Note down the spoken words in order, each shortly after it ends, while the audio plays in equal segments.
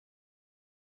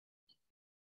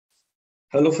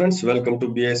Hello friends, welcome to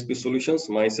BISP Solutions.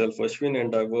 Myself Ashwin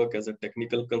and I work as a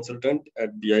technical consultant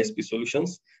at BISP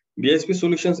Solutions. BISP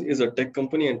Solutions is a tech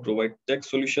company and provide tech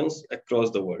solutions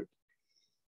across the world.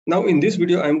 Now in this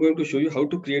video, I'm going to show you how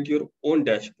to create your own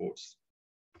dashboards.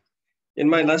 In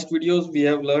my last videos, we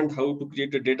have learned how to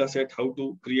create a data set, how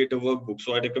to create a workbook.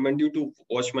 So I recommend you to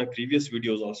watch my previous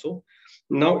videos also.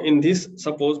 Now in this,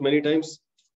 suppose many times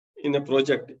in a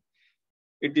project,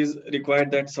 it is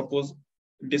required that suppose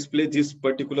display this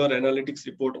particular analytics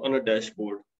report on a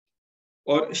dashboard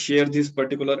or share this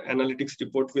particular analytics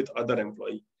report with other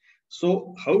employee.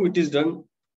 So how it is done,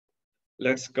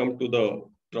 let's come to the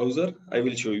browser. I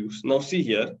will show you. Now see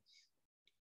here.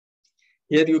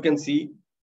 Here you can see,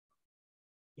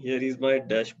 here is my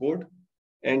dashboard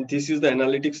and this is the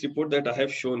analytics report that I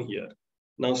have shown here.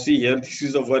 Now see here, this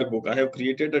is a workbook. I have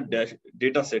created a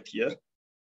data set here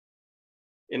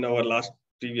in our last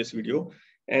previous video,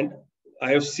 and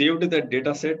I have saved that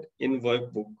data set in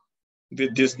workbook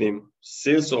with this name,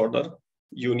 sales order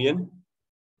union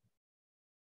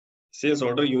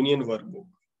workbook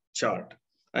chart.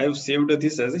 I have saved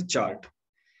this as a chart.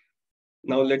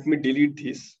 Now let me delete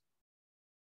this.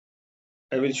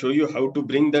 I will show you how to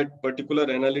bring that particular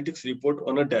analytics report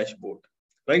on a dashboard,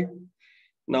 right?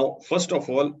 Now, first of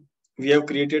all, we have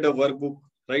created a workbook,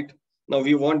 right? Now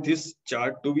we want this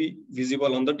chart to be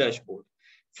visible on the dashboard.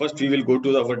 First, we will go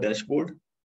to our dashboard.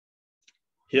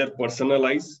 Here,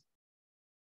 personalize.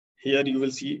 Here you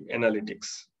will see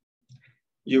analytics.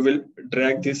 You will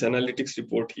drag this analytics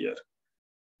report here.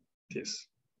 This.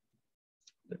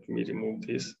 Let me remove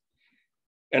this.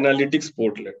 Analytics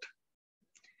portlet.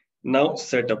 Now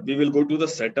setup. We will go to the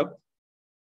setup.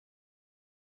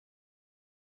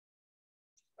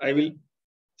 I will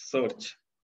search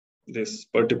this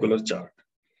particular chart.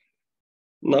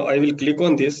 Now I will click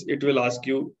on this. It will ask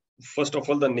you, first of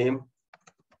all, the name,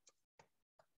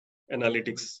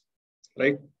 analytics,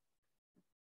 right?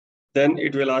 Then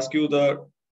it will ask you the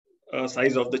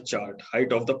size of the chart,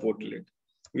 height of the portlet.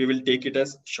 We will take it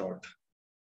as short.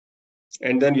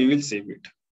 And then we will save it.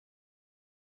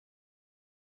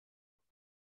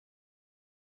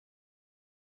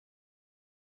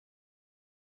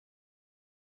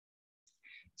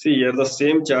 See here, the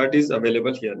same chart is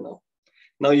available here now.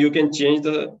 Now you can change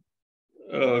the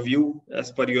view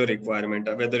as per your requirement,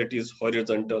 whether it is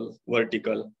horizontal,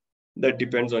 vertical, that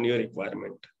depends on your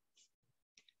requirement.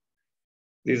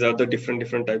 These are the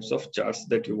different types of charts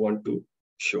that you want to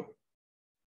show.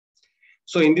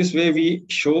 So in this way, we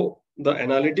show the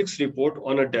analytics report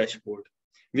on a dashboard.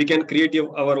 We can create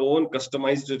our own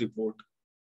customized report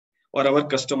or our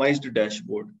customized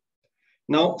dashboard.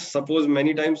 Now, suppose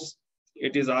many times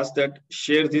it is asked that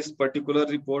share this particular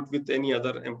report with any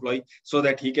other employee so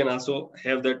that he can also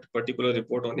have that particular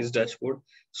report on his dashboard.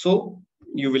 So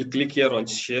you will click here on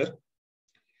share.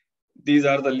 These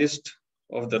are the list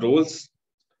of the roles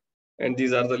and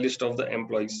these are the list of the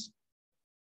employees.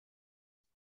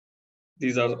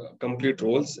 These are complete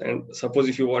roles. And suppose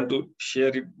if you want to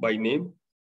share it by name,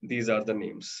 these are the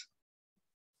names.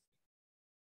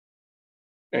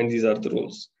 And these are the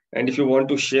roles. And if you want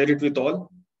to share it with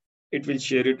all, it will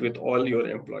share it with all your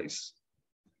employees.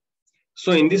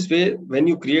 So in this way, when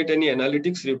you create any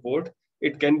analytics report,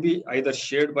 it can be either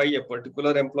shared by a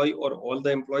particular employee or all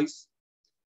the employees,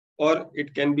 or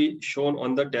it can be shown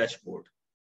on the dashboard.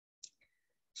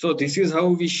 So this is how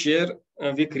we share,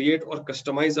 we create or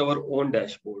customize our own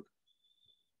dashboard.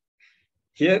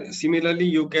 Here, similarly,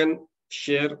 you can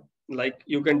share, like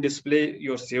you can display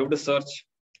your saved search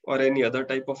or any other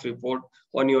type of report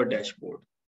on your dashboard.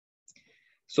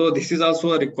 So this is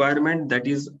also a requirement that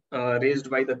is raised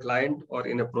by the client or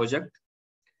in a project.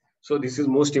 So this is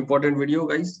most important video,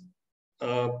 guys.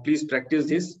 Please practice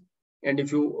this. And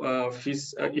if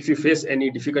you face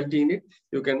any difficulty in it,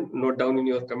 you can note down in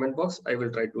your comment box. I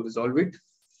will try to resolve it.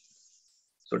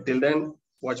 So till then,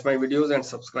 watch my videos and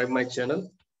subscribe my channel.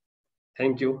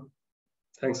 Thank you.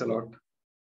 Thanks a lot.